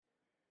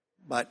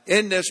But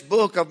in this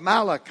book of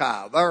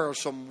Malachi, there are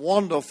some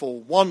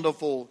wonderful,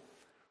 wonderful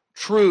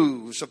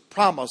truths of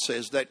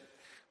promises that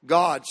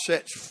God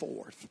sets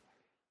forth.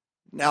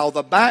 Now,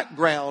 the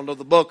background of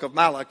the book of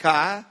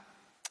Malachi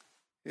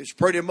is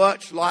pretty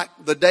much like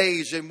the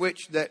days in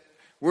which that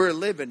we're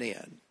living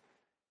in.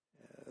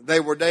 They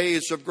were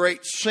days of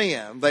great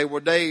sin. They were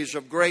days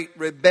of great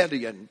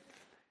rebellion.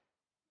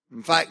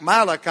 In fact,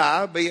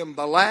 Malachi, being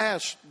the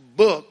last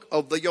book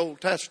of the Old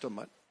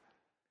Testament,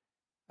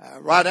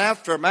 right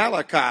after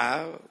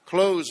Malachi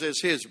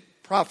closes his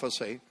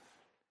prophecy,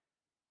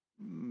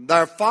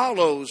 there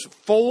follows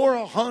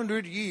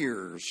 400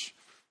 years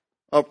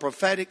of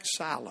prophetic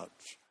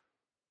silence.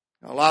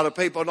 A lot of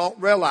people don't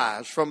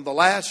realize from the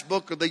last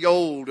book of the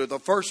Old to the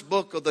first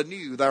book of the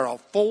New, there are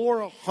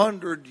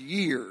 400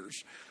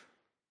 years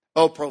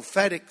of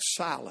prophetic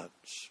silence.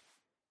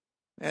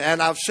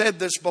 And I've said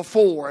this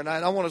before, and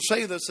I want to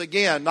say this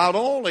again. Not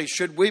only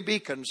should we be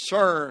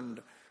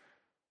concerned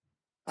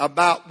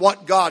about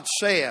what God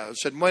says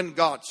and when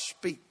God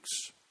speaks,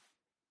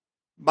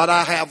 but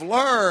I have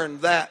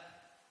learned that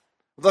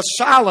the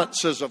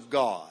silences of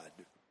God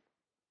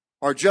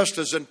are just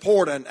as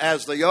important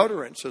as the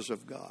utterances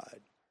of God.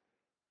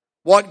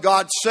 What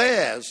God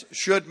says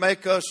should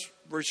make us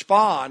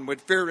respond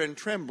with fear and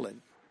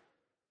trembling.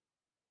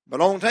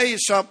 But I want to tell you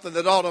something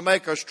that ought to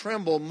make us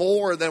tremble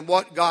more than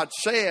what God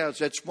says.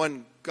 It's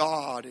when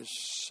God is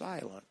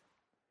silent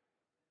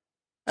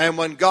and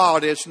when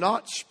God is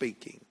not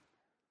speaking.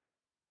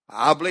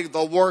 I believe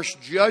the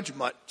worst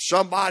judgment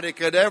somebody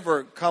could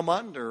ever come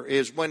under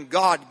is when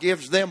God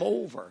gives them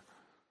over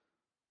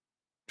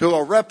to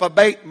a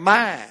reprobate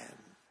mind,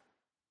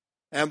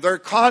 and their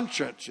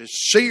conscience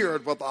is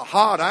seared with a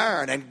hot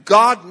iron, and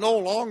God no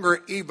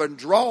longer even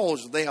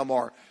draws them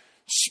or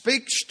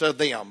speaks to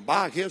them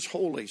by His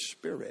Holy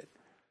Spirit.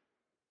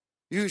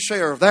 You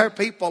say, are there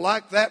people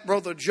like that,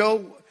 Brother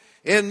Joe,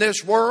 in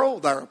this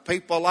world? There are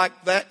people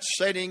like that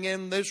sitting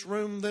in this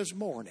room this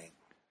morning.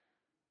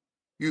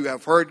 You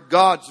have heard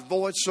God's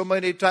voice so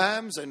many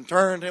times and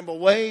turned Him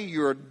away,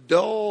 you're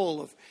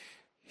dull of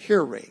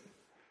hearing.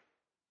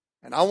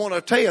 And I want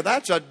to tell you,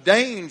 that's a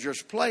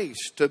dangerous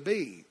place to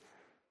be.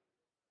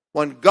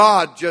 When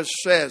God just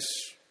says,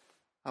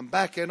 I'm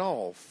backing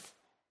off.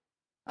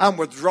 I'm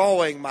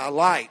withdrawing my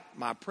light,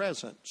 my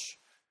presence.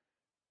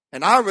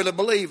 And I really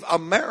believe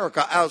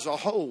America as a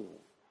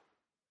whole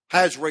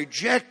has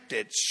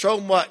rejected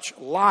so much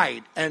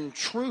light and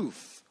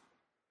truth.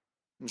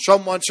 And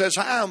someone says,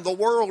 how in the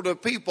world do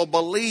people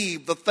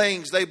believe the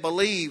things they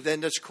believe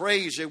in this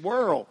crazy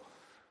world?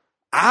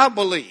 I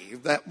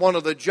believe that one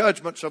of the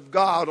judgments of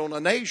God on a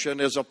nation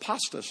is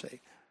apostasy.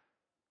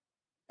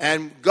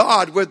 And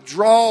God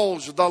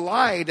withdraws the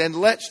light and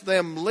lets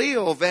them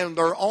live in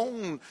their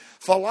own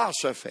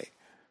philosophy.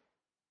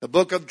 The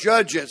book of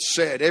Judges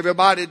said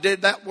everybody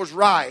did that was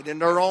right in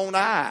their own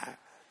eye.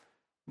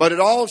 But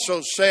it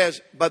also says,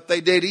 but they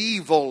did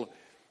evil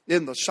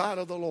in the sight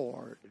of the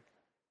Lord.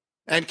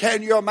 And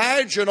can you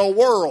imagine a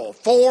world,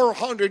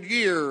 400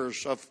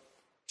 years of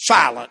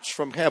silence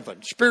from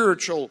heaven,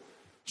 spiritual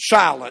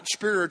silence,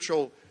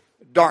 spiritual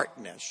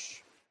darkness.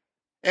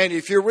 And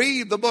if you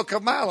read the book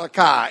of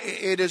Malachi,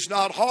 it is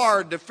not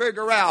hard to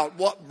figure out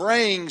what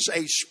brings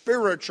a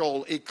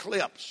spiritual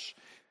eclipse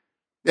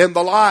in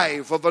the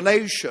life of a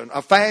nation,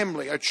 a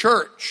family, a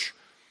church,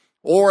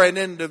 or an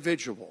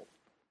individual.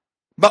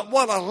 But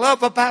what I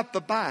love about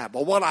the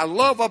Bible, what I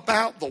love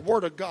about the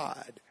Word of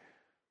God,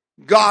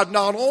 God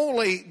not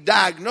only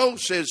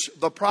diagnoses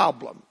the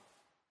problem,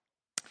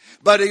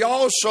 but He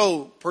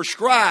also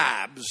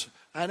prescribes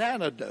an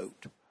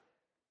antidote.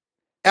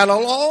 And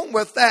along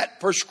with that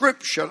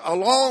prescription,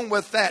 along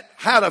with that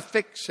how to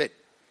fix it,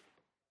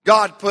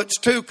 God puts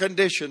two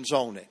conditions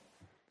on it.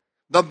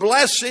 The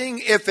blessing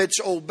if it's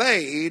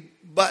obeyed,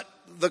 but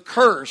the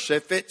curse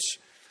if it's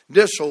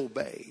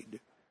disobeyed.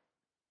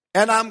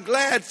 And I'm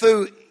glad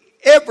through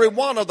every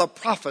one of the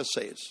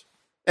prophecies,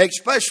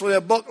 especially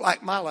a book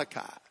like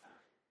Malachi,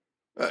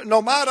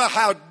 no matter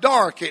how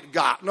dark it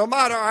got, no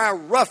matter how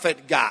rough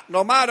it got,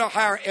 no matter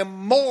how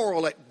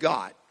immoral it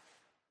got,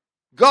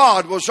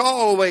 God was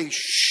always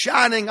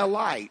shining a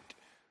light,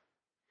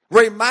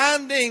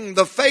 reminding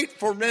the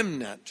faithful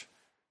remnant,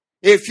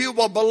 if you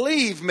will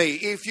believe me,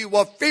 if you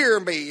will fear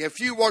me,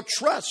 if you will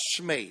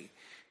trust me,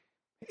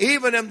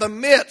 even in the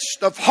midst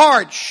of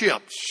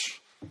hardships,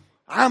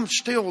 I'm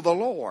still the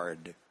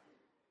Lord.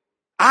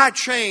 I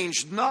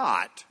changed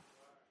not.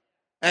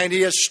 And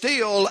He is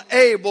still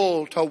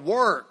able to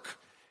work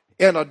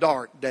in a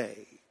dark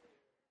day.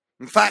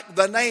 In fact,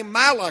 the name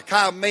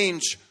Malachi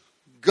means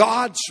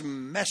God's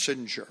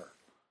messenger.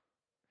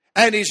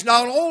 And He's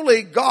not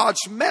only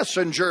God's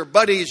messenger,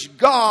 but He's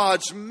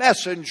God's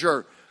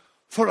messenger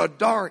for a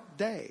dark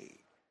day.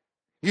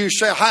 You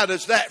say, how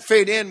does that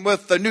fit in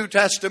with the New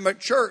Testament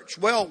church?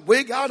 Well,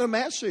 we got a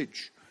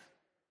message.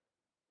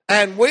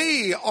 And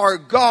we are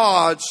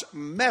God's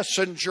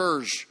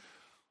messengers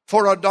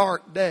for a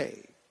dark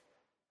day.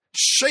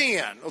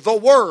 Sin, the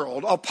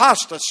world,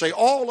 apostasy,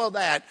 all of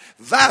that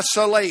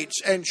vacillates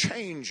and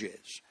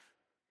changes.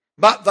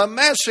 But the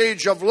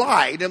message of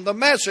light and the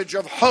message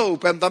of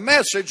hope and the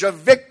message of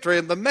victory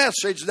and the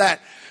message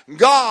that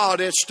God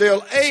is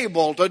still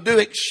able to do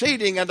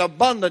exceeding and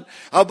abundant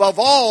above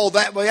all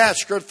that we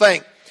ask or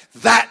think,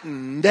 that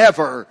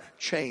never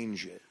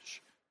changes.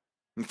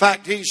 In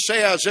fact, he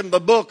says in the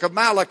book of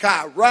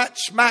Malachi, right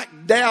smack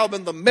dab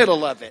in the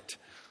middle of it,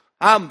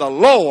 I'm the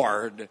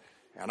Lord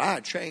and I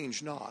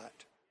change not.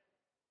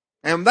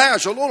 And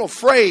there's a little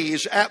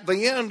phrase at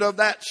the end of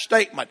that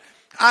statement.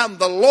 I'm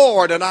the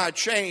Lord and I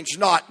change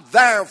not.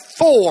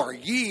 Therefore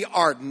ye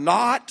are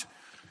not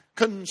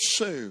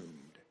consumed.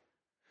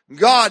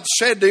 God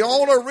said the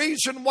only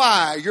reason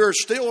why you're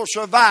still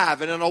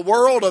surviving in a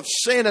world of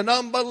sin and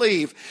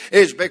unbelief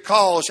is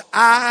because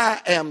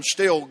I am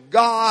still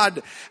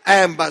God,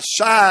 and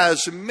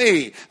besides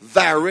me,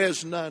 there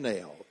is none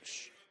else.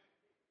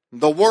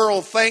 The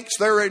world thinks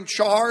they're in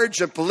charge,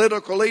 and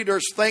political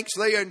leaders think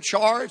they're in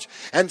charge,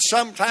 and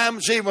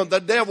sometimes even the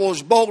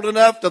devil's bold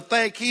enough to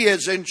think he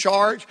is in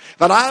charge.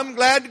 But I'm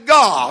glad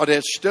God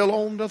is still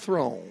on the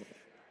throne.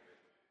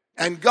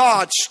 And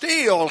God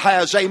still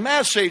has a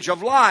message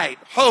of light,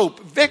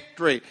 hope,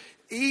 victory,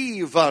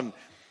 even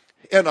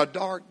in a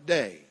dark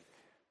day.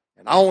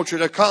 And I want you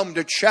to come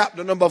to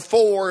chapter number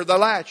 4, the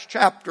last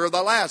chapter,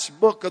 the last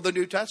book of the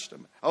New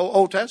Testament,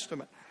 Old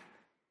Testament.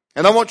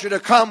 And I want you to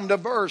come to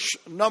verse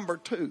number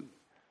 2.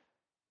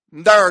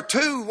 There are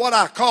two what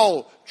I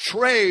call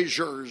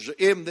treasures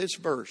in this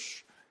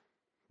verse.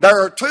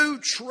 There are two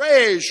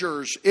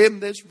treasures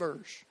in this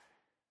verse.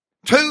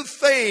 Two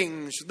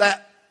things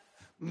that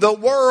the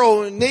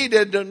world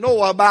needed to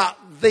know about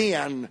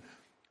then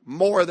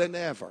more than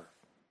ever.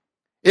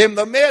 In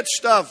the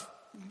midst of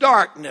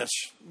darkness,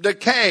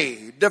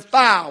 decay,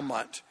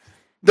 defilement,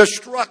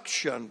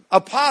 destruction,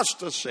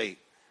 apostasy,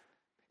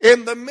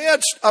 in the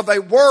midst of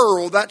a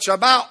world that's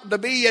about to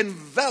be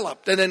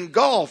enveloped and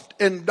engulfed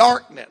in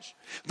darkness,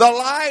 the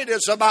light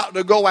is about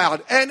to go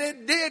out. And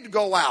it did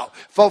go out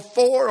for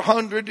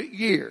 400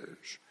 years.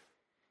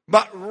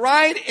 But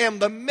right in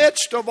the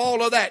midst of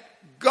all of that,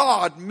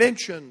 God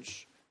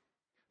mentions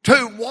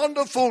two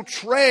wonderful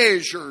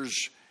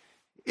treasures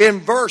in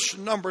verse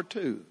number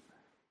 2.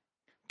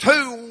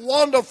 Two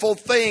wonderful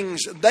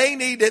things they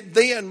needed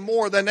then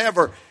more than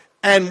ever,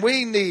 and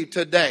we need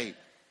today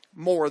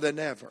more than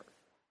ever.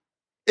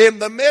 In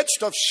the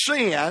midst of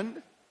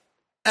sin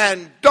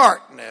and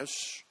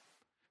darkness,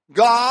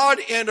 God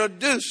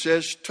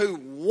introduces two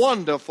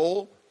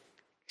wonderful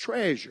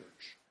treasures.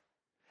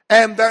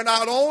 And they're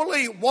not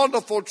only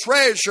wonderful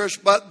treasures,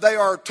 but they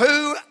are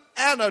two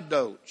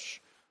antidotes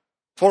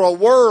for a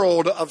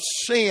world of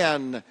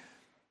sin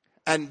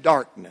and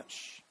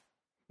darkness.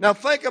 Now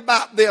think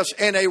about this.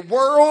 In a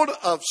world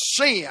of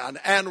sin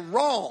and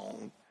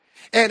wrong,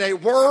 in a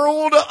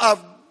world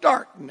of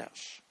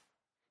darkness,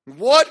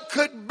 what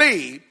could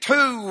be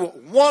two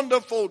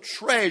wonderful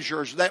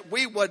treasures that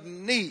we would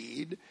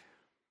need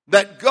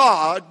that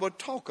God would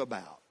talk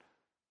about?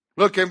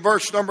 Look in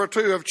verse number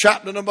 2 of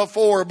chapter number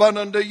 4. But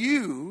unto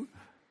you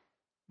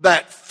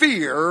that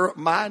fear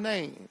my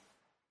name.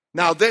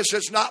 Now, this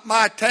is not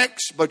my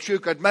text, but you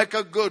could make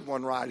a good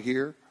one right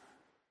here.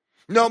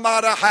 No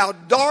matter how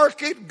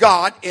dark it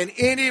got in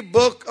any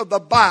book of the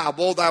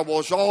Bible, there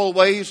was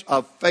always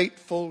a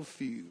faithful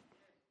few.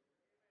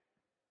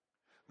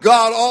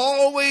 God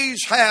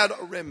always had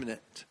a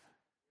remnant.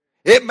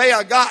 It may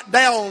have got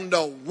down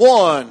to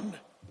one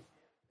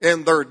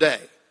in their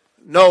day.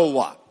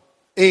 Noah,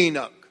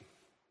 Enoch.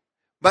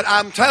 But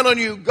I'm telling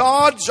you,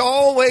 God's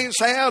always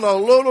had a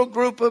little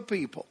group of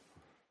people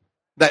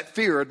that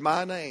feared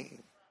my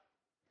name.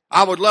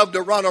 I would love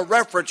to run a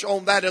reference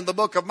on that in the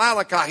book of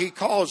Malachi. He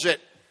calls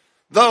it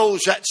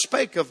those that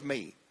spake of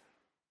me,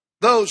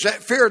 those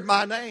that feared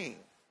my name.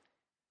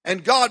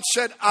 And God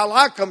said, I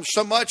like them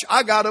so much,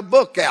 I got a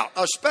book out,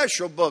 a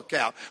special book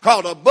out,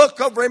 called a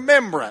Book of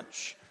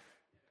Remembrance.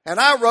 And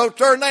I wrote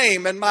their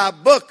name in my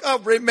book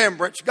of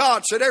remembrance.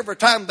 God said every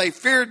time they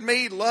feared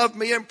me, loved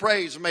me, and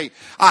praised me,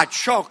 I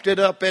chalked it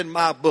up in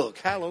my book.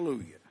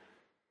 Hallelujah.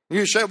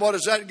 You say, what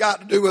has that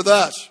got to do with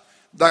us?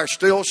 There's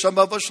still some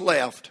of us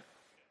left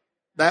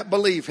that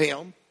believe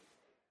Him,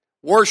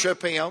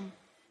 worship Him,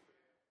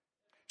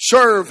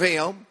 serve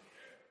Him,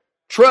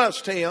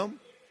 trust Him,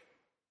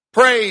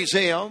 praise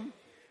Him,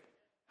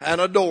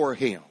 and adore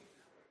Him.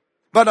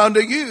 But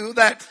unto you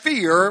that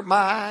fear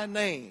my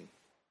name,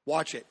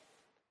 watch it,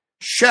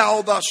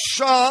 shall the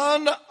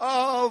Son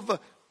of,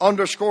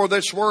 underscore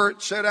this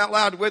word, say it out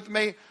loud with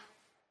me,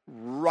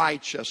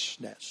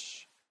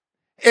 righteousness.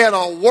 In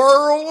a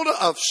world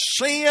of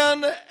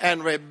sin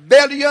and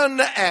rebellion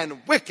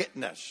and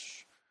wickedness,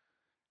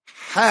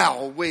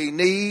 how we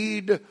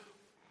need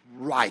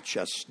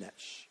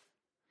righteousness.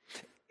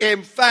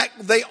 In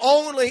fact, the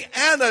only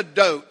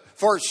antidote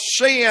for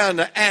sin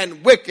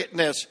and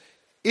wickedness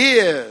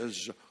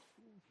is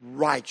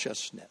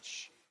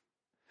righteousness.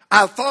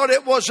 I thought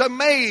it was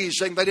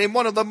amazing that in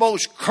one of the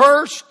most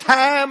cursed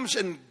times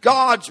in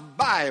God's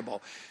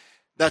Bible,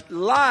 that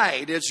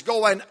light is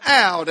going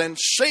out and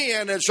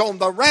sin is on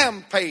the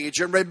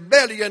rampage and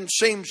rebellion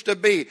seems to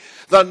be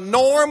the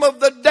norm of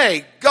the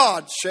day,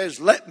 God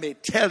says, let me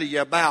tell you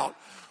about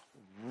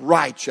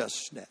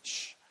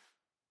righteousness.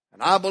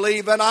 And I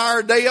believe in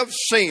our day of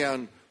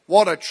sin,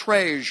 what a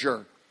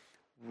treasure,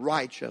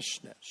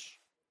 righteousness.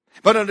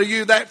 But unto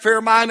you that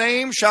fear my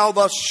name shall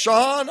the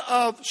Son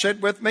of,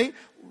 said with me,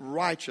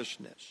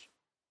 righteousness,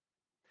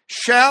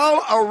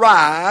 shall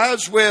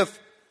arise with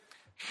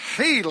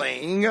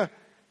healing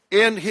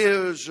in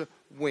his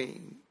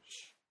wings.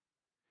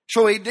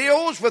 So he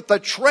deals with the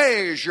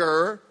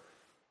treasure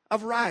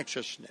of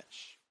righteousness.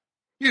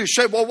 You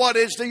say, well, what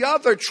is the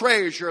other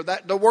treasure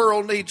that the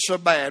world needs so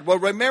bad? Well,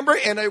 remember,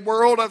 in a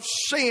world of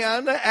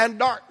sin and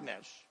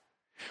darkness,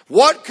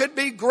 what could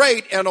be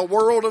great in a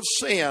world of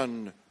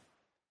sin?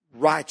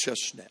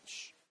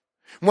 Righteousness.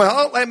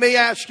 Well, let me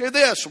ask you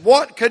this.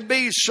 What could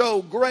be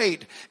so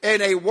great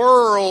in a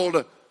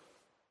world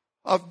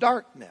of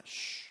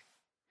darkness?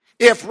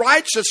 If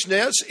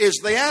righteousness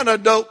is the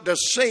antidote to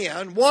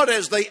sin, what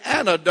is the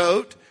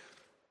antidote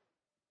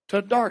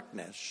to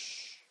darkness?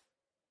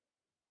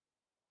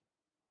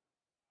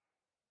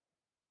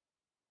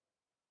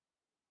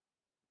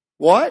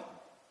 What?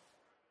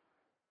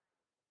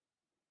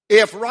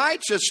 If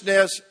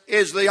righteousness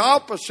is the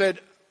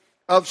opposite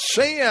of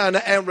sin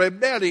and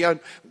rebellion,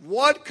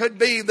 what could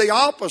be the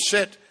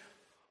opposite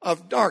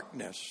of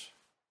darkness?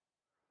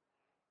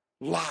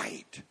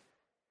 Light.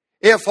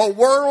 If a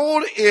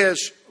world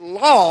is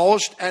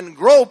lost and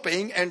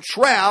groping and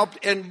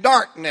trapped in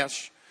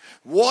darkness,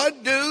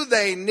 what do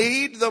they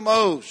need the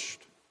most?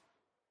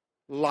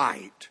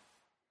 Light.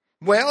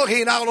 Well,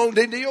 he not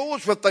only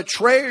deals with the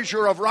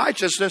treasure of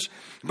righteousness,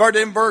 but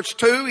in verse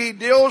 2, he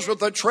deals with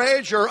the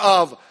treasure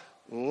of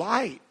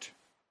light.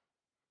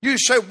 You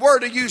say, where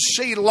do you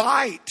see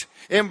light?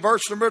 In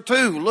verse number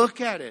 2,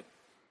 look at it.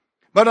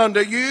 But unto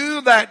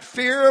you that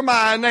fear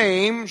my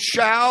name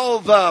shall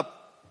the,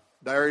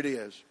 there it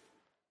is,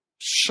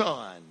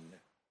 sun.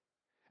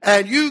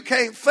 And you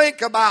can't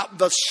think about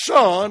the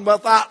sun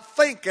without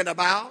thinking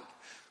about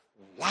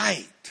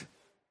light.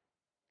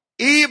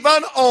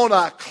 Even on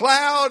a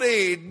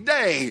cloudy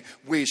day,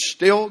 we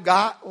still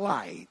got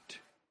light.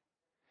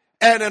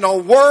 And in a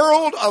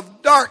world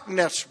of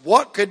darkness,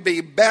 what could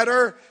be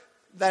better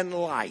than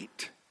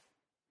light?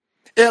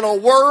 In a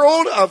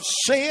world of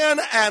sin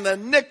and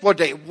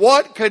iniquity,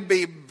 what could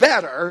be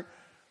better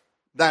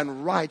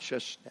than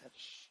righteousness?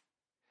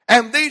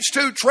 And these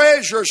two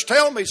treasures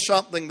tell me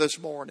something this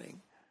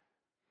morning.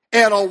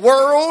 In a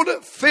world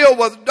filled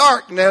with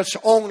darkness,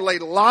 only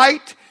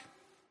light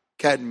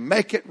can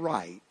make it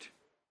right.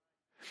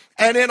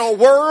 And in a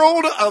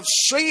world of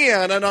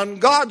sin and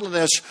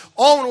ungodliness,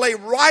 only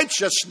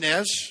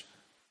righteousness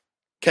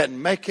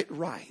can make it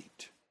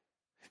right.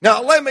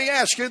 Now, let me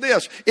ask you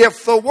this.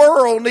 If the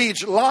world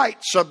needs light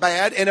so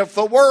bad, and if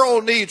the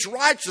world needs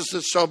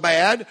righteousness so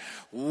bad,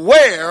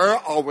 where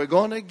are we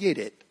going to get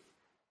it?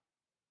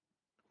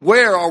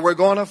 Where are we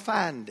going to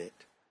find it?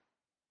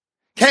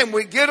 Can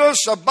we get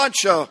us a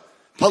bunch of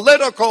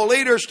political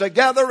leaders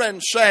together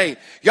and say,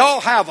 y'all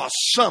have a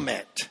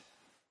summit,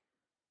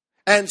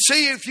 and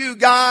see if you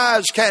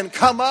guys can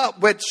come up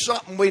with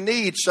something we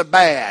need so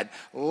bad?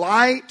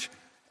 Light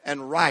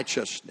and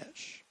righteousness.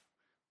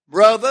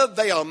 Brother,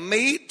 they'll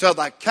meet till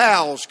the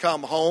cows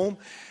come home,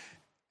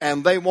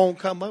 and they won't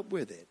come up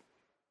with it.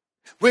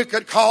 We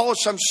could call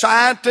some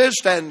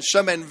scientists and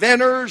some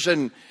inventors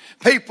and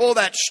people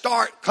that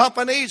start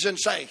companies and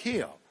say,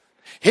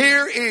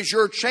 here is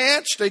your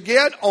chance to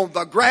get on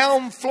the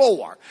ground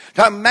floor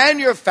to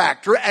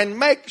manufacture and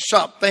make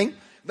something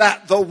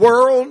that the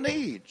world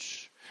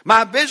needs.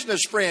 My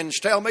business friends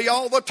tell me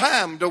all the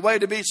time the way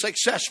to be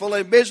successful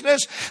in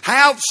business,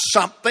 have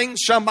something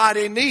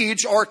somebody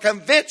needs or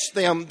convince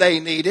them they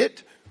need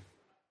it.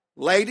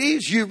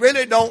 Ladies, you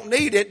really don't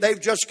need it.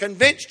 They've just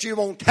convinced you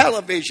on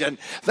television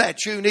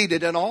that you need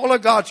it. And all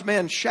of God's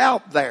men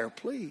shout there,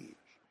 please.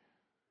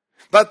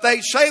 But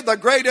they say the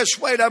greatest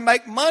way to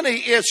make money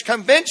is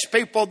convince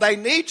people they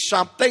need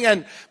something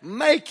and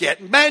make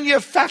it,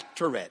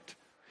 manufacture it.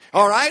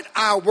 All right,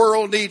 our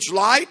world needs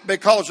light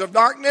because of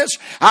darkness.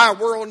 Our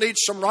world needs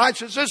some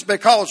righteousness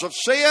because of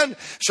sin.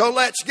 So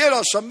let's get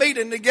us a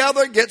meeting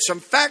together, get some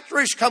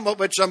factories, come up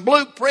with some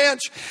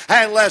blueprints,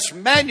 and let's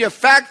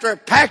manufacture,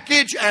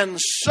 package, and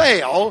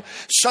sell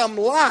some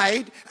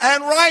light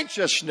and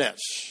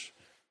righteousness.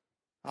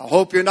 I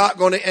hope you're not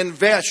going to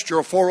invest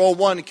your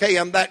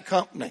 401k in that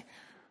company,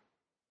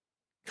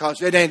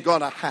 because it ain't going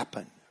to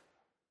happen.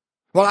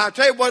 Well, I'll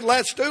tell you what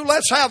let's do.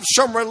 Let's have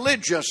some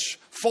religious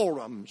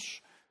forums.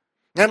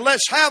 And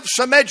let's have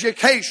some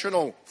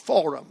educational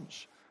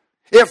forums.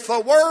 If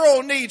the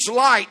world needs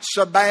light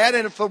so bad,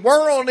 and if the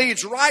world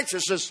needs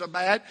righteousness so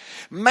bad,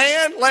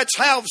 man, let's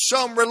have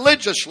some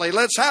religiously.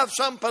 Let's have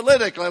some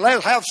politically.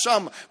 Let's have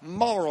some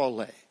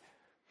morally.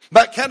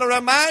 But can I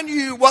remind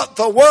you what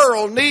the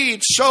world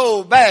needs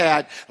so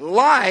bad?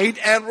 Light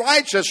and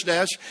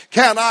righteousness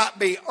cannot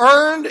be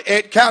earned.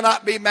 It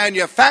cannot be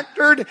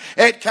manufactured.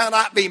 It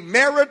cannot be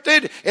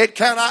merited. It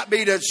cannot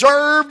be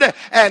deserved.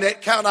 And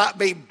it cannot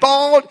be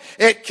bought.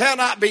 It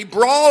cannot be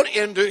brought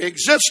into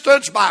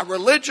existence by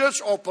religious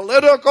or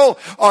political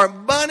or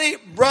money.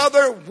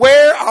 Brother,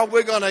 where are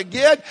we going to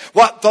get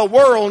what the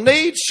world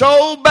needs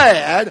so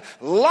bad?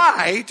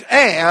 Light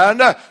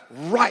and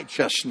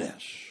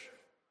righteousness.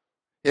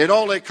 It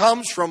only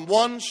comes from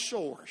one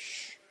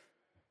source.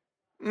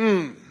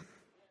 In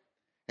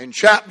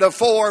chapter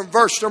 4 and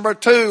verse number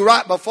 2,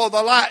 right before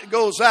the light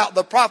goes out,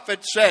 the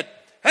prophet said,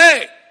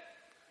 hey,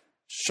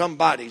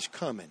 somebody's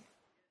coming.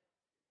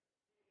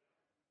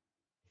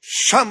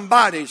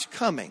 Somebody's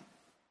coming.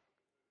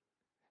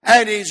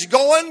 And he's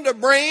going to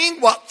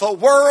bring what the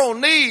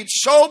world needs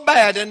so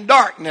bad in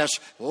darkness,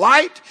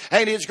 light.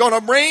 And he's going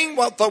to bring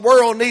what the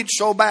world needs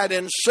so bad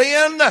in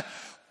sin,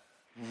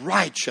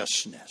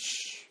 righteousness.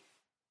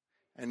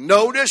 And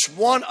notice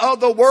one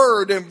other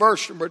word in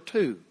verse number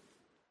 2.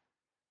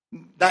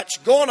 That's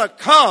going to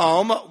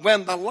come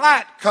when the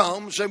light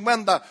comes and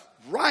when the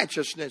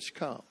righteousness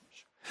comes.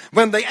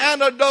 When the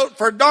antidote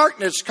for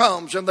darkness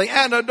comes and the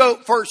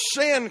antidote for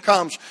sin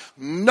comes.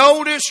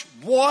 Notice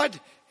what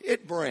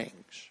it brings.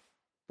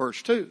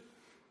 Verse 2.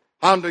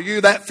 Unto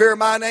you that fear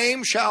my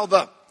name shall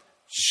the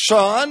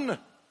Son,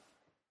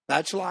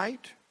 that's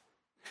light.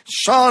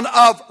 Son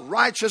of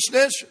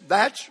righteousness,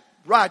 that's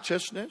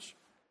righteousness.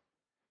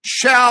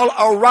 Shall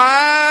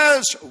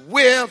arise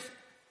with,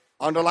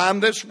 underline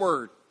this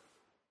word,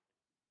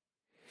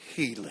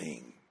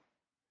 healing.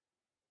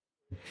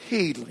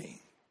 Healing.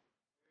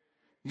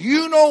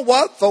 You know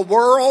what the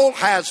world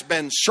has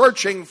been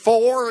searching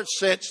for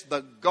since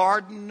the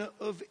Garden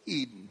of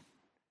Eden?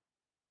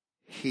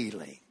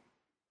 Healing.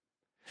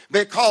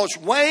 Because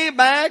way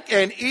back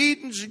in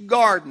Eden's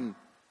garden,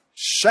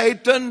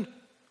 Satan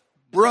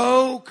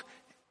broke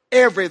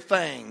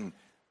everything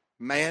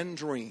man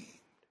dreamed.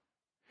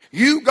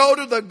 You go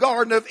to the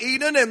Garden of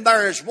Eden and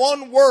there is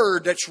one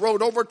word that's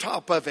wrote over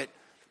top of it.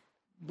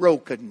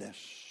 Brokenness.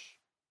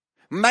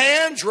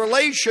 Man's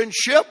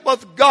relationship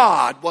with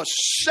God was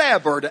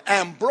severed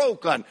and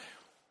broken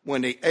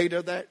when he ate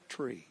of that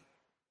tree.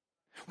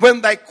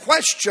 When they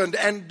questioned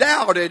and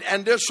doubted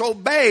and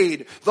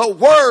disobeyed the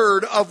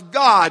Word of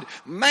God,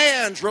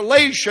 man's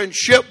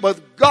relationship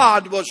with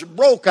God was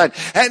broken.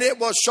 And it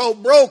was so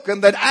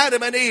broken that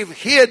Adam and Eve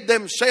hid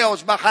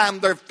themselves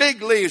behind their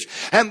fig leaves.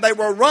 And they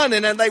were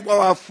running and they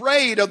were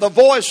afraid of the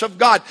voice of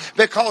God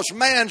because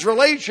man's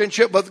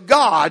relationship with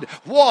God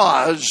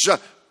was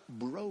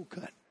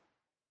broken.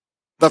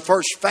 The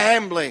first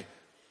family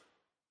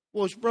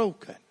was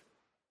broken.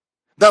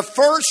 The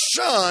first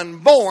son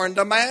born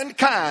to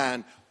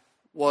mankind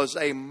was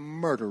a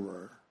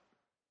murderer.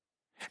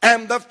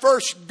 And the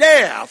first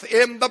death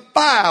in the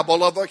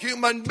Bible of a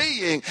human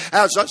being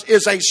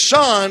is a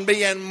son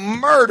being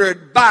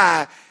murdered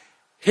by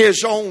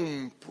his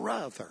own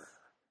brother.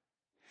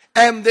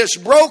 And this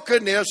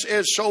brokenness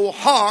is so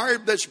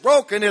hard, this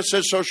brokenness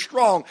is so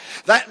strong,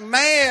 that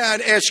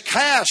man is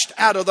cast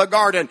out of the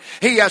garden.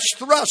 He is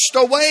thrust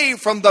away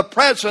from the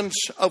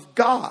presence of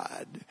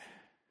God.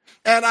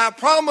 And I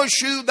promise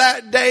you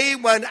that day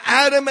when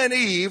Adam and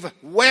Eve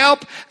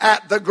wept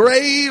at the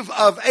grave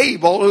of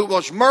Abel, who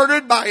was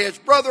murdered by his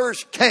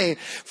brothers Cain,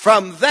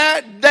 from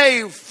that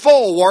day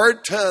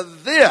forward to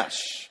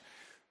this,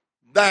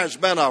 there's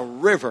been a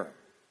river.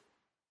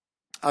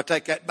 I'll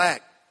take that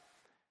back.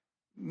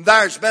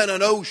 There's been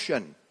an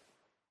ocean.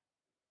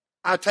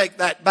 I take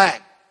that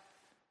back.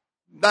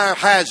 There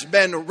has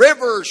been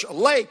rivers,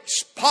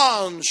 lakes,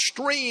 ponds,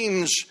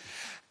 streams,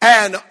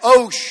 and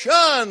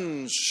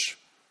oceans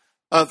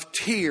of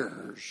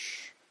tears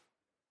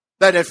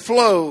that have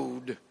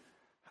flowed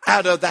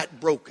out of that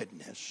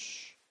brokenness.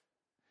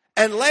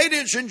 And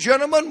ladies and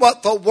gentlemen,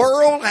 what the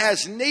world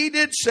has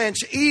needed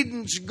since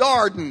Eden's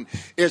garden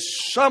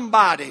is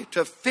somebody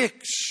to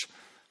fix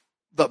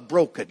the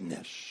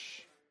brokenness.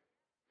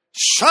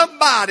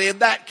 Somebody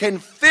that can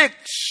fix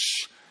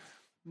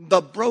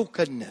the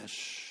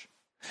brokenness.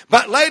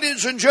 But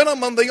ladies and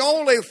gentlemen, the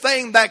only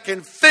thing that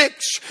can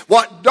fix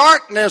what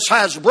darkness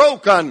has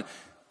broken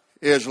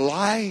is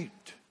light.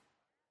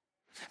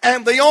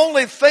 And the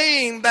only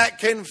thing that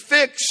can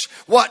fix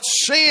what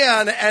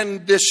sin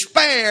and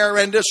despair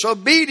and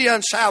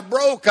disobedience have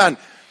broken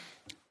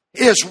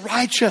is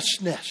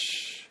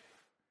righteousness.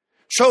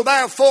 So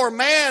therefore,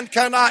 man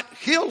cannot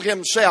heal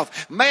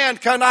himself. Man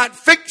cannot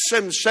fix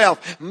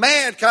himself.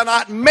 Man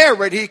cannot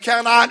merit. He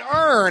cannot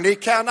earn. He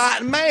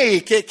cannot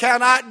make. He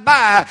cannot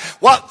buy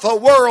what the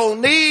world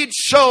needs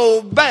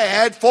so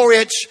bad for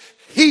its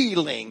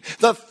healing,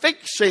 the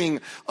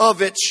fixing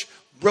of its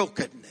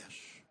brokenness.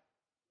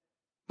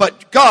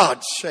 But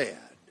God said,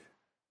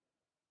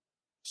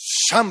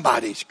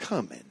 somebody's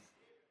coming.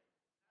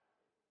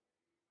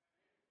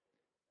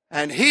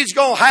 And he's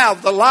going to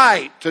have the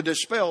light to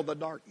dispel the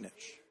darkness.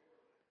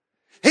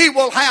 He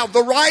will have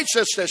the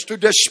righteousness to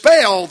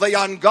dispel the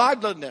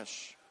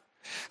ungodliness.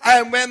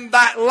 And when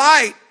that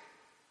light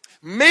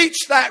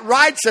meets that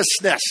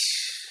righteousness,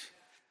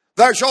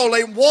 there's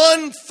only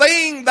one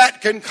thing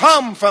that can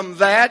come from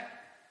that: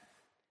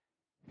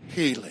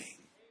 healing.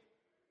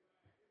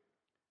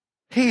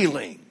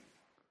 Healing.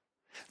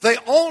 The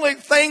only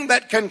thing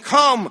that can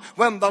come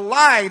when the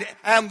light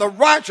and the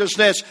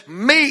righteousness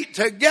meet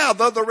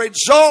together, the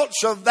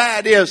results of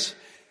that is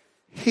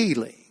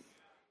healing.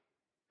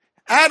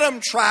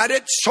 Adam tried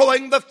it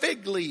sowing the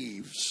fig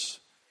leaves.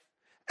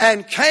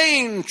 And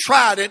Cain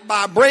tried it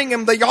by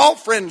bringing the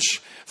offerings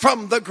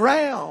from the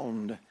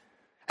ground.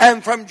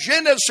 And from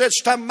Genesis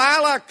to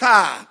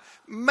Malachi,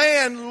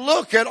 man,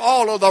 look at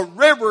all of the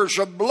rivers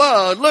of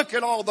blood. Look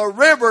at all the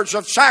rivers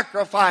of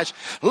sacrifice.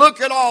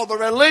 Look at all the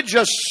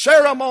religious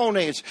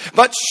ceremonies.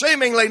 But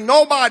seemingly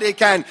nobody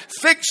can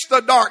fix the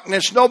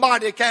darkness.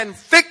 Nobody can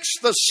fix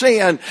the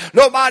sin.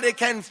 Nobody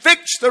can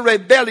fix the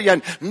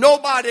rebellion.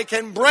 Nobody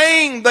can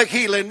bring the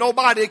healing.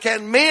 Nobody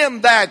can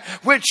mend that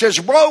which is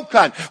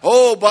broken.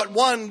 Oh, but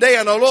one day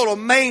in a little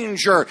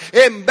manger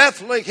in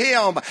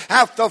Bethlehem,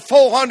 after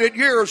 400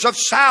 years of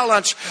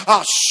silence,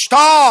 a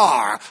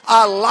star,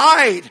 a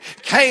light,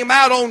 came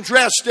out on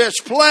dress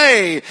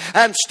display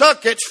and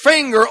stuck its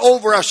finger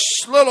over a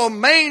little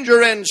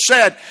manger and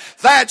said,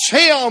 "That's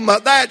him,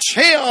 that's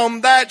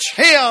him, that's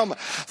him,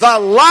 the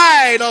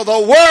light of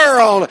the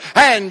world,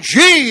 and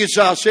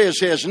Jesus is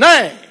his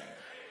name."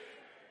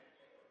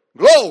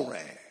 Glory.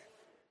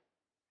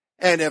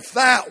 And if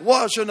that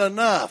wasn't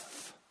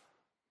enough,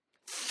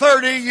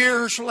 30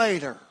 years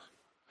later,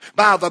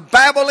 by the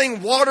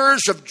babbling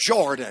waters of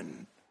Jordan,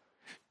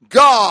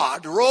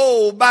 God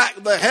rolled back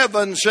the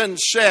heavens and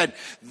said,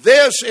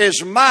 "This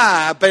is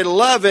my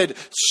beloved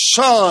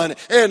Son,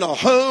 in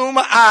whom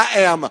I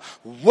am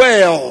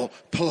well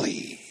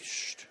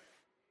pleased."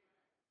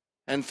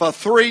 And for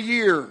 3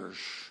 years,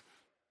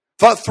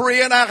 for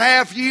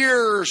 3.5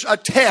 years, a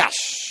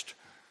test,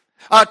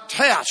 a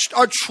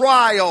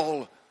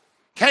trial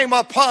came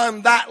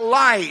upon that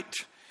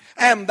light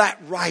and that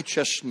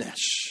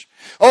righteousness.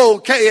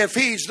 Okay, if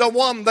he's the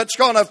one that's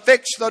going to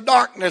fix the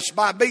darkness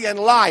by being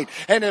light,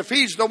 and if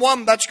he's the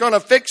one that's going to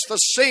fix the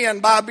sin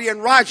by being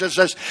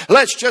righteousness,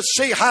 let's just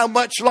see how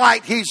much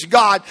light he's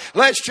got.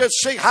 Let's just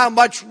see how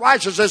much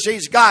righteousness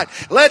he's got.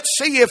 Let's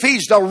see if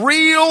he's the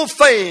real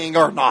thing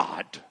or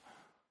not.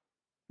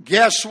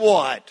 Guess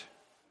what?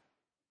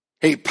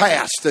 He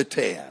passed the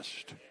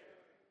test.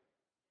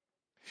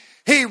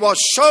 He was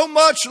so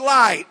much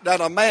light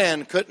that a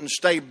man couldn't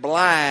stay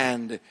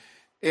blind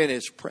in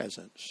his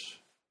presence.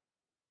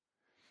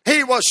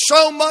 He was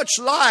so much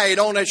light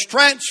on his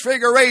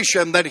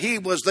transfiguration that he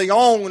was the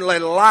only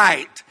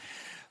light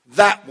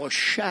that was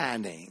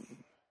shining.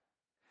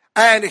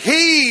 And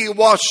he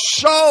was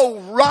so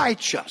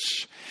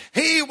righteous.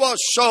 He was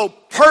so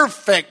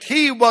perfect.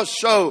 He was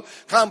so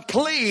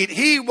complete.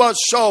 He was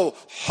so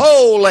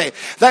holy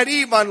that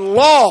even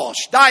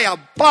lost,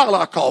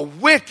 diabolical,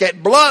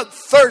 wicked,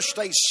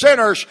 bloodthirsty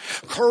sinners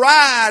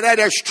cried at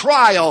his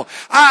trial,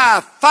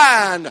 "I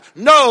find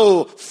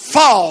no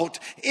fault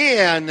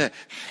in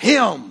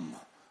him."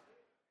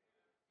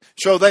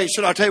 So they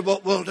said, "I'll tell you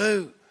what we'll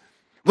do.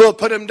 We'll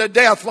put him to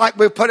death like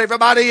we put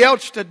everybody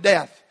else to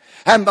death.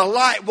 And the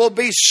light will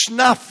be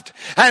snuffed.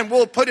 And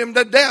we'll put him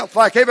to death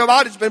like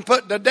everybody's been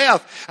put to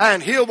death.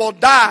 And he will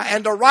die.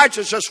 And the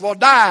righteousness will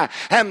die.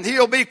 And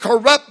he'll be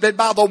corrupted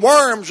by the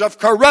worms of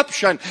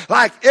corruption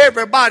like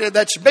everybody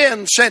that's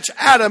been since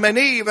Adam and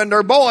Eve and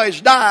their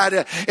boys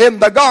died in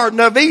the Garden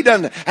of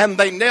Eden. And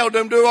they nailed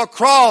him to a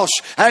cross.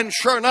 And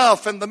sure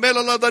enough, in the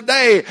middle of the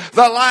day,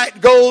 the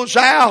light goes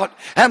out.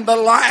 And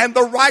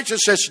the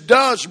righteousness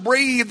does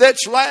breathe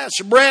its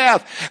last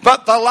breath.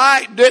 But the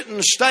light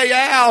didn't stay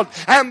out.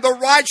 And the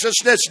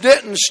righteousness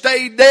didn't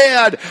stay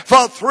dead.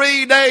 For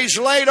 3 days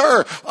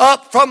later,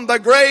 up from the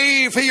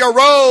grave he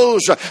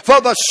arose.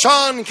 For the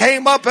sun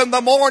came up in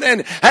the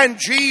morning, and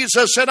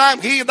Jesus said, "I'm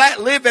he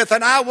that liveth,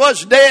 and I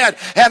was dead,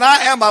 and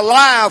I am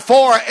alive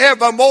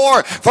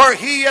forevermore. For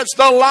he is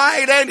the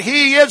light, and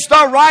he is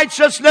the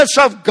righteousness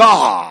of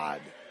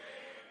God."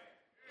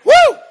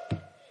 Woo!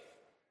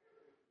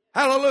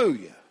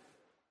 Hallelujah.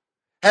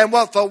 And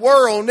what the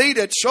world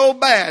needed so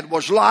bad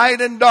was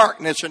light and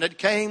darkness, and it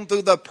came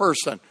through the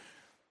person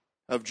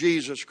of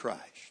Jesus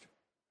Christ.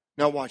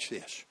 Now watch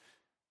this.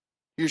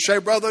 You say,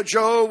 "Brother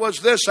Joe, was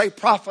this a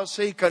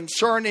prophecy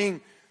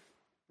concerning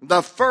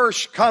the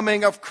first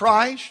coming of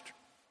Christ?"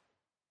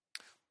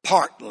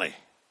 Partly.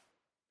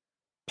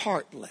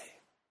 Partly.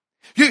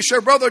 You say,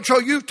 "Brother Joe,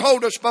 you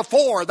told us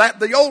before that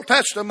the Old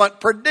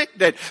Testament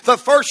predicted the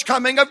first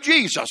coming of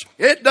Jesus."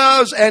 It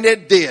does, and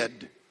it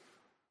did.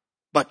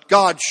 But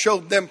God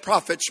showed them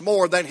prophets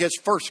more than his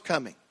first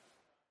coming.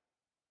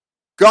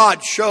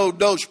 God showed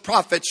those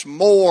prophets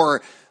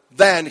more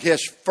than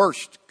his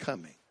first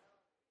coming.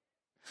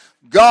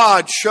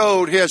 God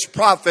showed his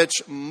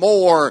prophets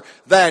more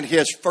than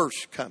his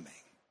first coming.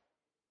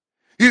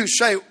 You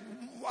say,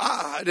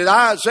 "Did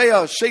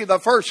Isaiah see the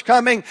first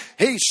coming?"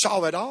 He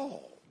saw it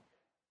all.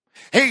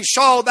 He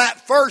saw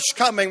that first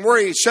coming where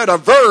he said, "A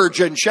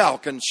virgin shall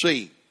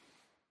conceive."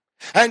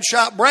 and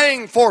shalt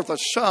bring forth a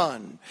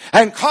son,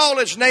 and call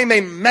his name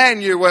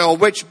Emmanuel,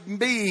 which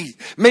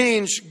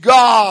means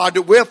God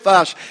with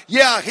us.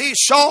 Yeah, he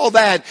saw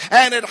that,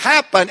 and it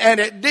happened, and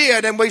it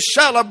did, and we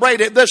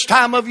celebrate it this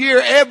time of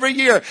year every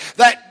year,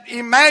 that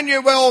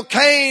Emmanuel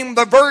came,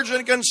 the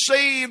virgin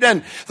conceived,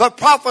 and the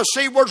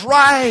prophecy was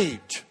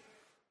right.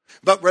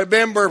 But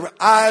remember,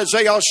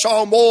 Isaiah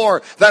saw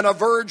more than a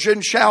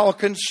virgin shall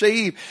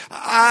conceive.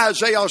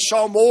 Isaiah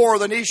saw more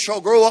than he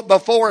shall grow up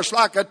before us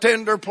like a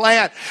tender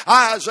plant.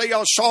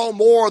 Isaiah saw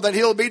more than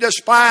he'll be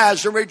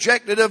despised and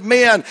rejected of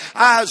men.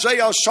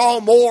 Isaiah saw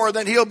more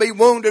than he'll be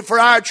wounded for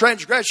our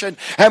transgression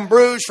and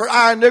bruised for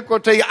our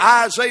iniquity.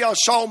 Isaiah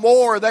saw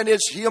more than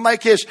he'll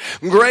make his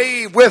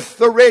grave with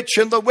the rich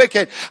and the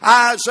wicked.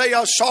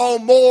 Isaiah saw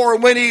more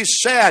when he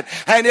said,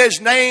 and his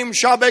name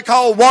shall be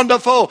called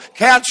Wonderful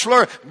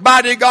Counselor,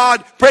 Mighty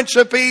God, Prince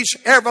of Peace,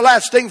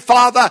 Everlasting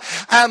Father,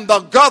 and the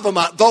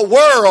government, the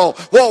world,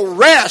 will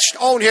rest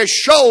on his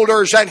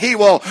shoulders, and he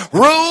will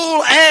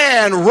rule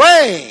and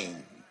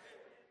reign.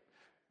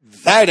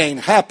 That ain't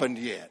happened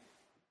yet.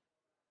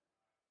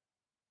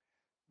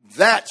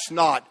 That's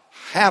not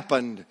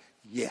happened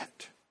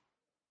yet.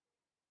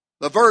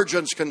 The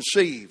virgin's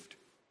conceived.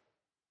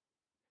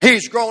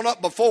 He's grown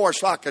up before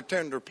us like a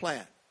tender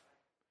plant.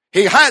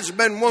 He has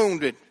been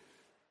wounded.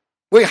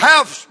 We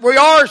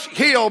are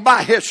healed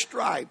by his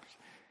stripes.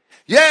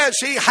 Yes,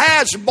 he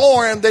has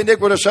borne the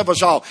iniquities of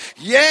us all.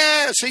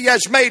 Yes, he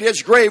has made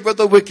his grave with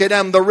the wicked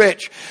and the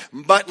rich.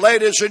 But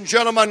ladies and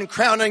gentlemen,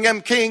 crowning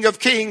him King of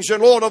Kings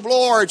and Lord of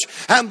Lords,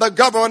 and the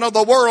government of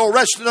the world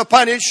resting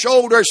upon his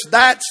shoulders,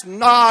 that's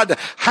not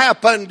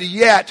happened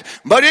yet.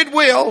 But it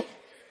will.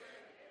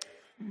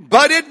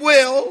 But it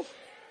will.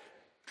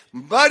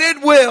 But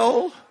it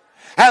will.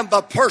 And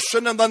the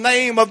person in the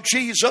name of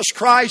Jesus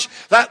Christ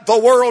that the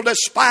world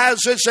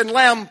despises and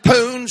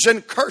lampoons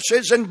and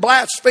curses and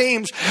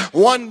blasphemes,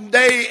 one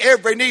day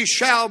every knee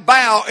shall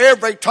bow,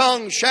 every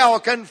tongue shall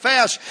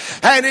confess,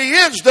 and he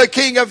is the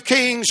King of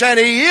Kings and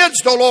he is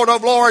the Lord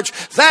of Lords.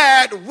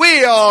 That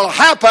will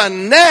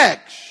happen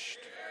next.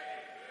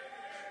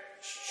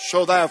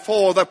 So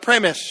therefore the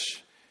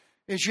premise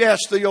is, yes,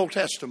 the Old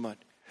Testament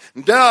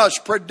does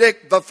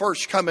predict the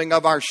first coming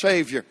of our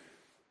Savior.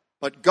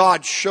 But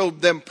God showed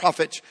them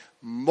prophets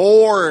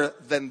more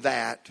than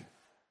that.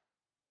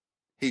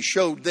 He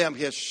showed them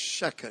his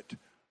second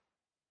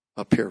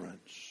appearance.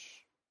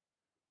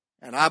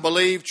 And I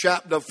believe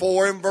chapter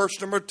 4 and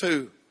verse number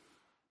 2,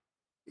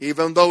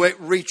 even though it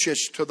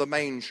reaches to the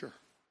manger,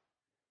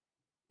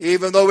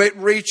 even though it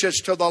reaches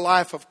to the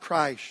life of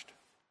Christ,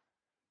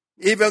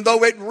 even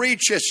though it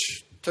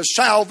reaches to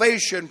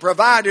salvation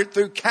provided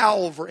through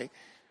Calvary,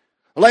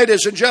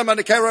 ladies and gentlemen,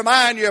 I can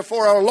remind you,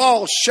 for a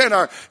lost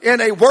sinner in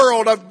a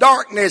world of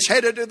darkness,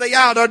 headed to the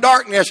outer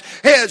darkness,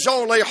 his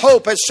only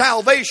hope is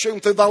salvation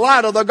through the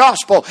light of the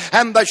gospel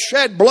and the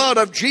shed blood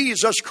of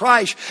Jesus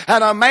Christ.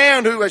 And a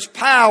man who is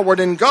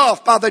powered,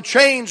 engulfed by the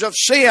chains of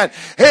sin,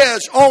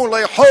 his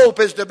only hope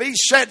is to be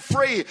set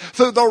free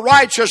through the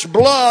righteous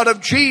blood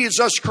of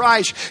Jesus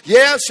Christ.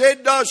 Yes,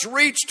 it does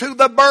reach to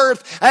the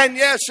birth, and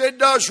yes, it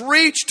does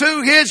reach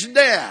to his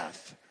death.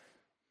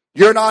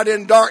 You're not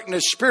in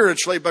darkness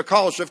spiritually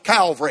because of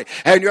Calvary.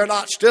 And you're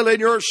not still in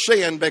your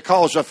sin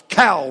because of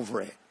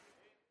Calvary.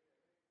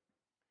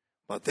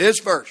 But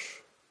this verse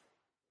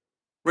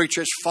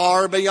reaches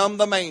far beyond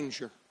the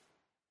manger.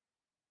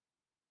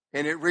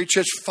 And it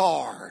reaches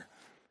far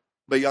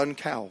beyond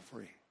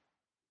Calvary.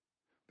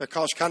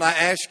 Because, can I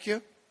ask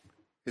you,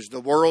 is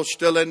the world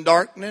still in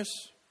darkness?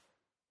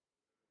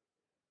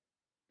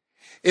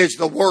 Is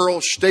the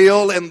world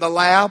still in the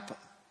lap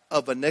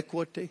of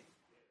iniquity?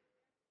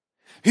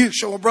 You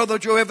say, well, Brother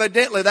Joe,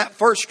 evidently that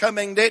first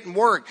coming didn't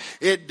work.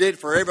 It did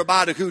for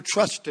everybody who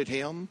trusted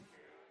him.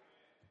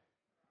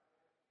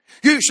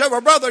 You say,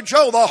 well, Brother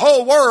Joe, the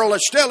whole world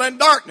is still in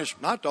darkness.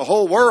 Not the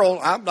whole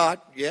world. I'm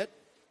not yet.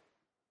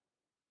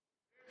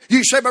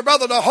 You say, but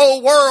brother, the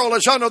whole world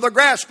is under the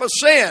grasp of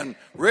sin.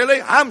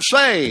 Really? I'm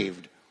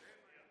saved.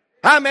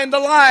 I'm in the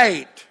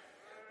light.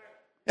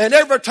 And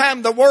every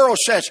time the world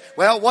says,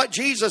 well, what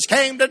Jesus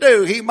came to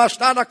do, he must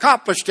not have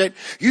accomplished it.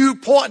 You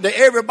point to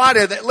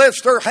everybody that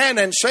lifts their hand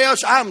and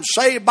says, I'm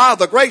saved by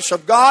the grace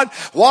of God,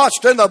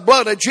 washed in the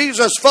blood of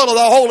Jesus, full of the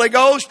Holy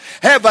Ghost,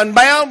 heaven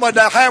bound with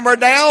the hammer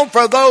down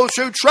for those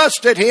who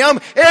trusted him.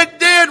 It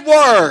did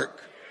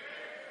work.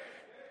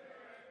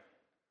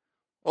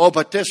 Oh,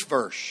 but this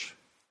verse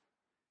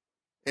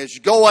is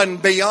going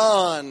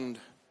beyond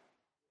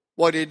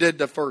what he did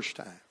the first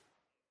time.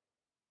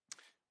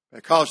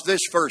 Because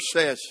this verse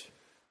says,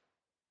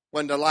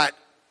 when the light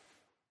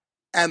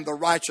and the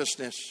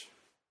righteousness,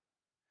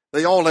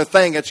 the only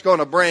thing it's going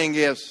to bring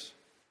is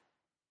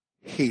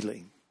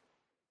healing.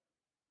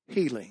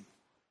 Healing.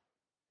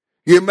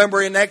 You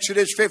remember in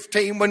Exodus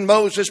 15 when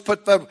Moses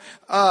put the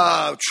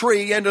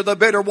tree into the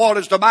bitter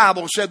waters, the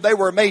Bible said they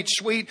were made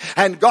sweet.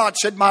 And God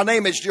said, my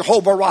name is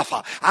Jehovah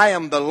Rapha. I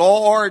am the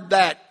Lord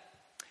that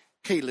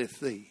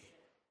healeth thee.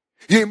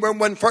 You remember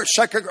when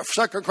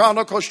Second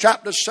Chronicles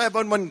chapter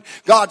 7, when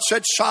God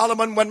said,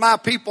 Solomon, when my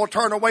people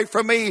turn away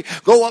from me,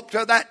 go up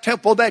to that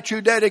temple that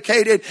you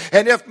dedicated.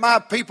 And if my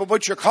people,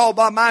 which are called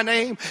by my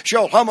name,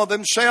 shall humble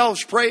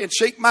themselves, pray and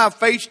seek my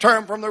face,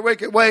 turn from their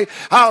wicked way,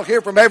 I'll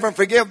hear from heaven,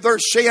 forgive their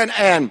sin,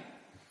 and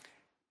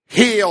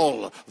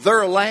heal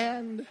their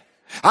land.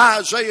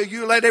 Isaiah,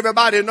 you let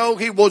everybody know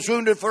he was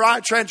wounded for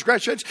our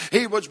transgressions.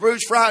 He was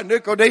bruised for our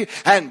iniquity.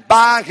 And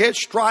by his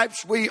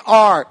stripes we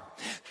are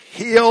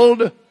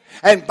healed.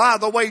 And by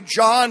the way,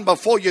 John,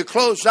 before you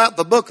close out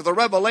the book of the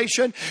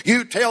Revelation,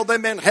 you tell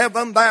them in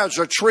heaven there's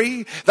a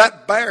tree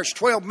that bears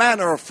 12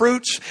 manner of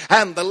fruits,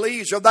 and the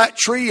leaves of that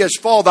tree is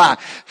for the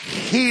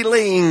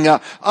healing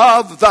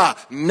of the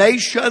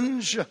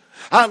nations.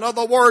 In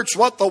other words,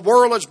 what the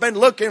world has been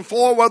looking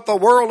for, what the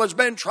world has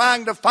been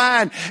trying to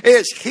find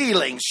is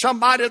healing.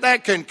 Somebody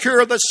that can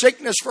cure the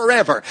sickness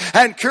forever,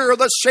 and cure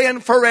the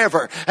sin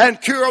forever,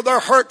 and cure the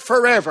hurt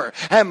forever,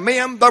 and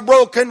mend the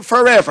broken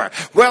forever.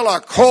 Well,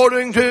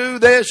 according to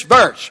this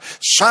verse,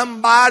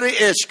 somebody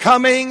is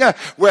coming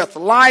with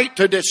light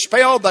to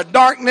dispel the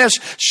darkness.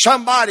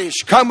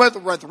 Somebody's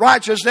coming with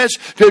righteousness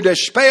to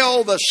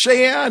dispel the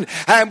sin.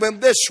 And when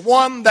this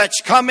one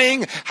that's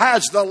coming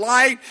has the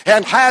light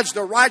and has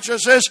the righteousness,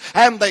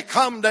 and they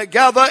come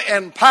together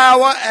in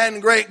power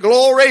and great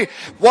glory,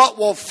 what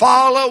will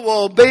follow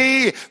will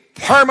be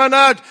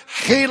permanent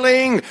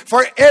healing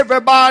for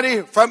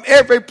everybody, from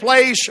every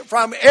place,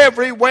 from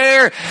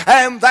everywhere.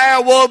 And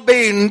there will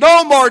be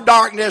no more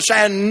darkness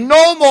and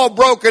no more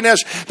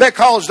brokenness,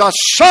 because the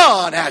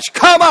sun has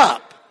come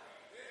up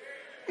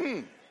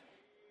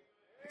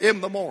in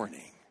the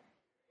morning.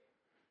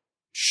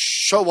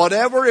 So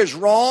whatever is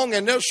wrong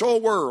in this whole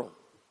world,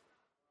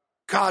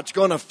 God's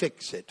going to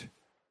fix it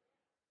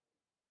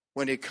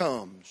when he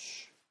comes,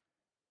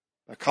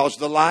 because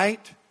the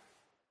light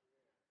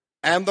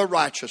and the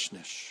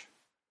righteousness,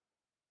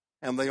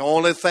 and the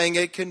only thing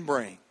it can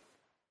bring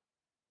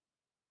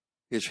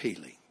is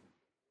healing.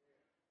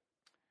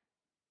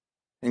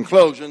 In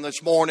closing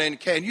this morning,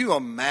 can you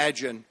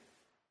imagine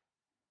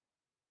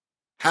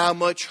how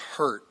much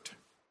hurt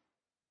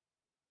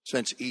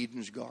since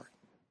Eden's garden?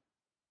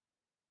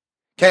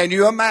 Can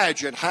you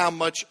imagine how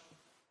much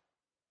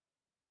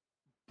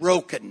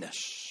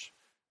brokenness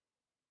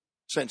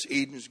since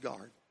Eden's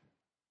garden?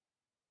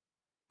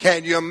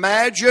 Can you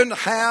imagine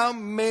how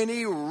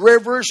many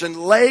rivers and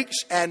lakes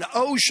and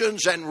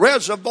oceans and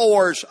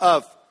reservoirs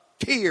of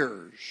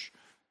tears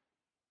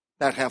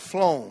that have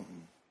flown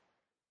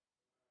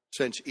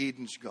since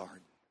Eden's garden?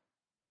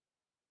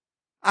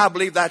 I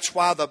believe that's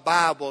why the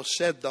Bible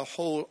said the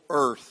whole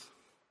earth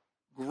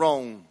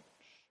groans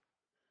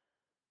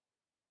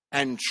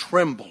and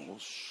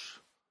trembles.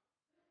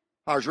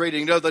 I was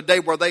reading the other day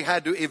where they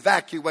had to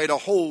evacuate a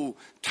whole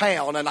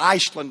town in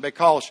Iceland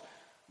because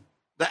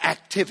the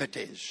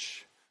activities.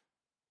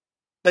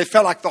 They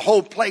felt like the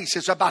whole place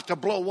is about to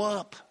blow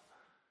up.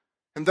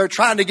 And they're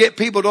trying to get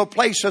people to a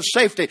place of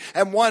safety.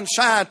 And one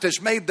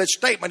scientist made this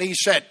statement. He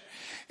said,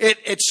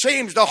 it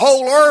seems the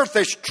whole earth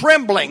is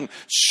trembling.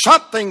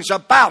 Something's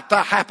about to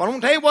happen. I'm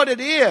going to tell you what it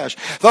is.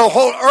 The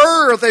whole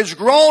earth is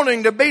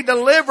groaning to be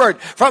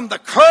delivered from the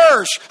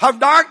curse of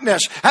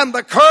darkness and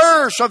the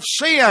curse of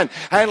sin.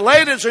 And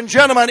ladies and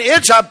gentlemen,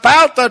 it's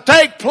about to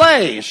take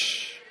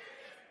place.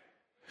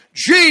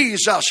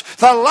 Jesus,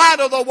 the light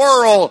of the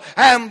world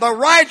and the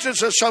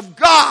righteousness of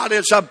God,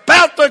 is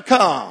about to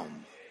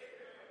come.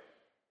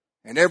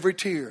 And every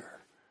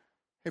tear,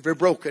 every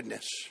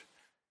brokenness,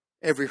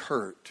 every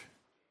hurt,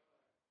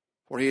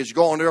 for he is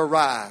going to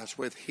arise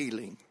with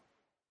healing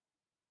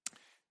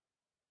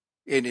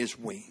in his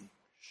wings.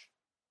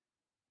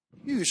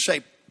 You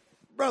say,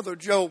 Brother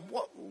Joe,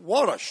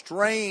 what a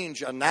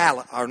strange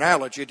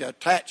analogy to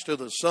attach to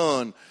the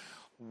sun,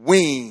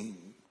 wings.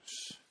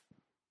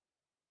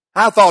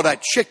 I thought a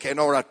chicken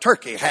or a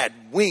turkey had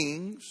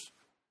wings.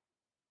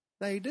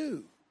 They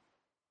do.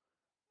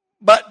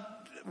 But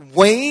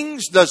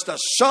wings, does the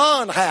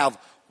sun have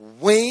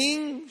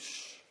wings?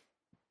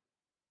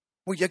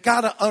 Well, you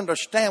got to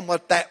understand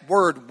what that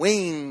word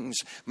wings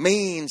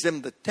means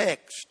in the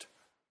text.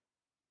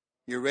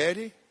 You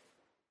ready?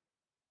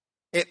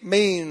 It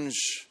means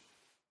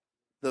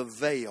the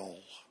veil.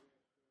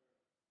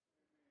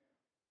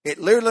 It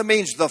literally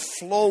means the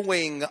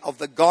flowing of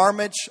the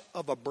garments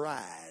of a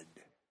bride.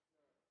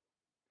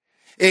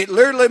 It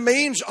literally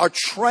means a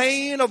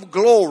train of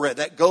glory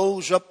that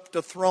goes up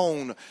the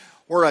throne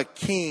where a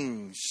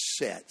king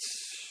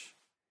sits.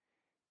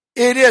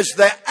 It is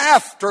the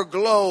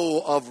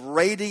afterglow of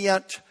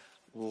radiant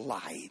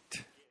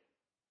light.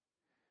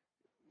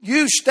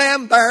 You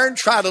stand there and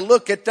try to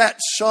look at that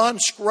sun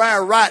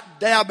square right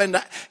down in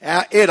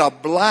it'll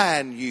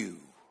blind you.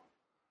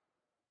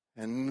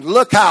 And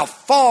look how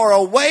far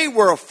away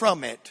we're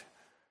from it.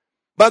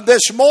 But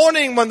this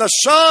morning when the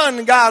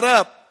sun got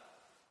up,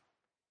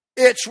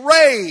 its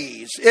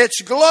rays,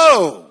 its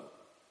glow,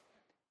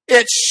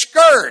 its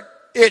skirt,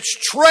 its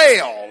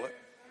trail,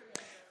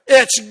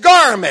 its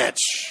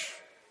garments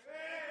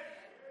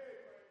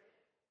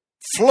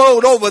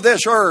flowed over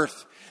this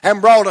earth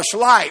and brought us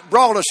light,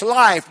 brought us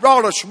life,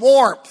 brought us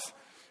warmth.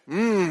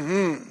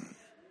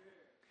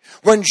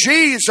 When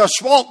Jesus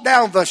walked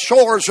down the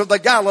shores of the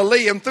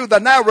Galilee and through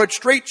the narrow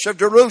streets of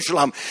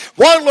Jerusalem,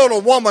 one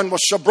little woman was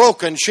so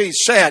broken, she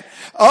said,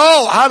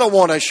 "Oh, I don't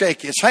want to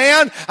shake his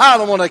hand. I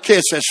don't want to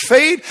kiss his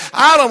feet.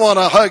 I don't want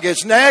to hug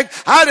his neck.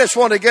 I just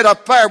want to get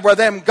up there where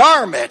them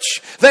garments,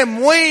 them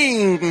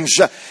wings,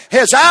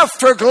 his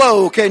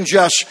afterglow can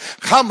just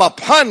come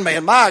upon me."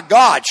 And my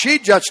God, she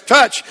just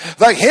touched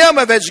the hem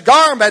of his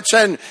garments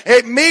and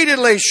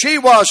immediately she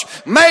was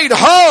made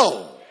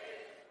whole.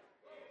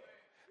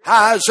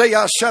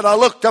 Isaiah said, "I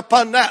looked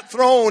upon that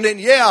throne and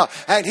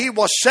he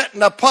was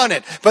sitting upon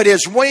it. But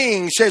his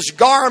wings, his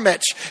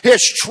garments,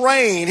 his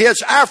train, his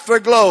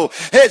afterglow,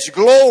 his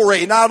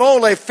glory not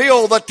only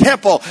filled the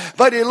temple,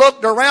 but he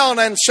looked around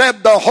and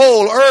said the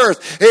whole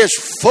earth is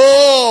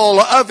full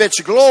of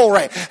its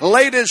glory."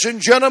 Ladies and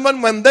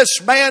gentlemen, when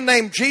this man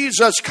named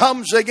Jesus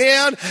comes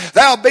again,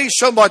 there'll be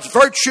so much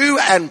virtue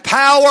and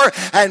power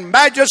and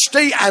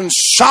majesty and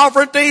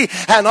sovereignty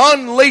and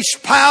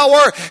unleashed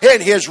power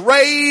in his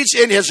rays,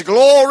 in his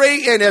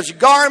glory, in his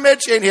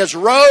garments, in his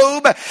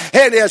robe,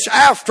 in his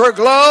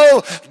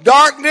afterglow.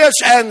 Darkness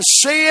and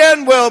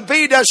sin will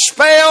be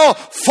dispelled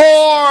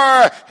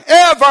forever.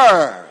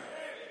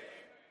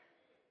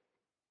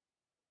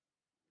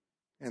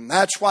 And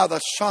that's why the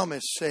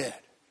psalmist said,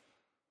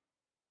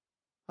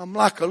 "I'm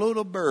like a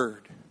little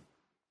bird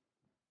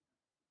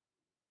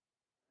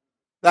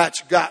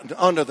that's gotten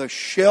under the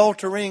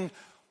sheltering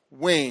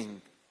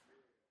wing,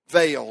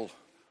 veil,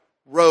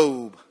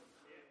 robe,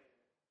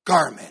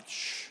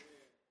 garments."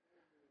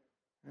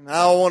 And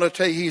I want to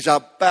tell you, he's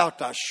about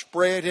to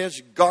spread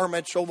his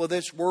garments over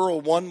this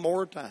world one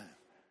more time.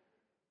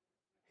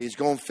 He's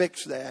going to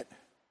fix that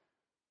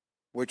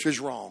which is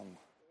wrong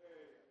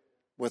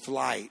with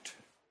light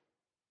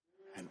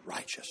and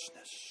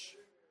righteousness.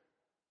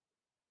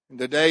 And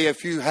today,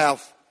 if you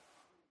have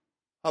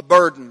a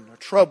burden, a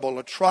trouble,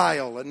 a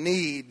trial, a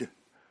need,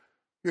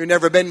 you've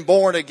never been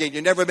born again,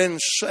 you've never been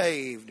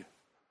saved,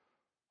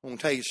 I'm going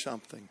to tell you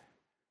something.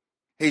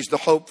 He's the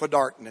hope for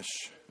darkness.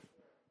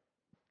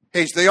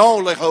 He's the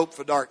only hope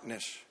for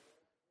darkness.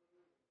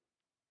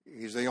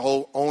 He's the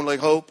only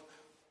hope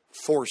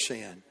for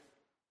sin.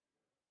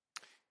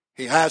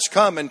 He has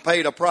come and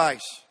paid a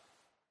price.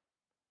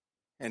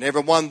 And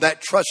everyone that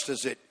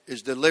trusts it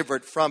is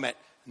delivered from it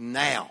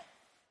now.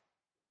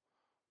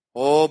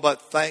 Oh,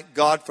 but thank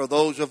God for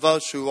those of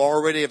us who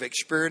already have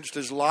experienced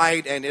His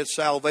light and His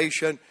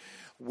salvation.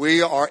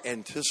 We are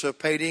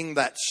anticipating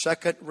that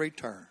second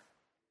return.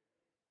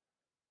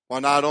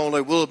 Well, not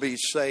only will be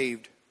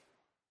saved,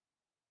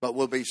 but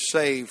will be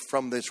saved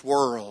from this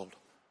world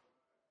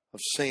of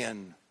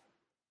sin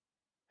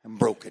and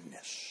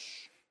brokenness.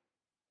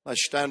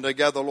 Let's stand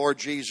together, Lord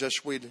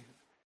Jesus. We